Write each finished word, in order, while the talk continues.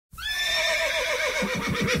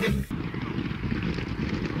Hi,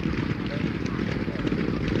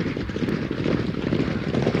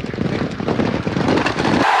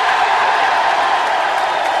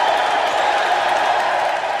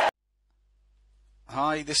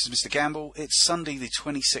 this is Mr. Gamble. It's Sunday the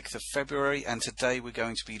 26th of February and today we're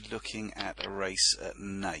going to be looking at a race at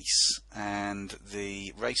Naas, and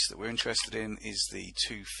the race that we're interested in is the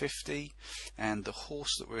 250 and the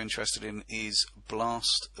horse that we're interested in is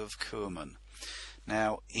Blast of Kurman.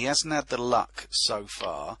 Now, he hasn't had the luck so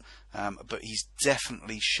far, but he's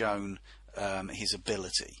definitely shown his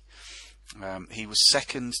ability. He was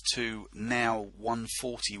second to now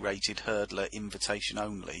 140 rated hurdler invitation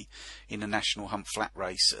only in a National Hump Flat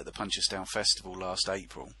race at the Punchestown Festival last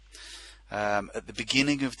April. At the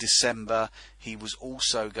beginning of December he was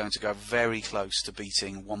also going to go very close to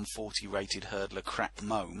beating 140 rated hurdler Crap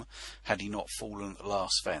Mome had he not fallen at the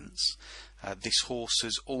last fence. This horse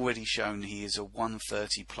has already shown he is a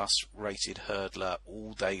 130 plus rated hurdler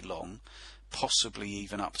all day long, possibly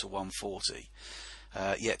even up to 140.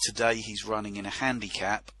 Yet today he's running in a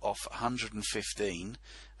handicap off 115.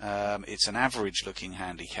 It's an average looking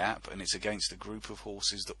handicap and it's against a group of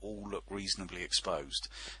horses that all look reasonably exposed.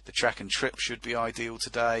 The track and trip should be ideal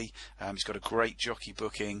today. He's got a great jockey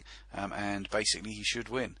booking and basically he should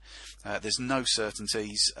win. There's no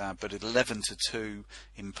certainties, but at 11 to 2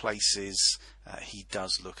 in places he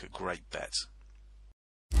does look a great bet.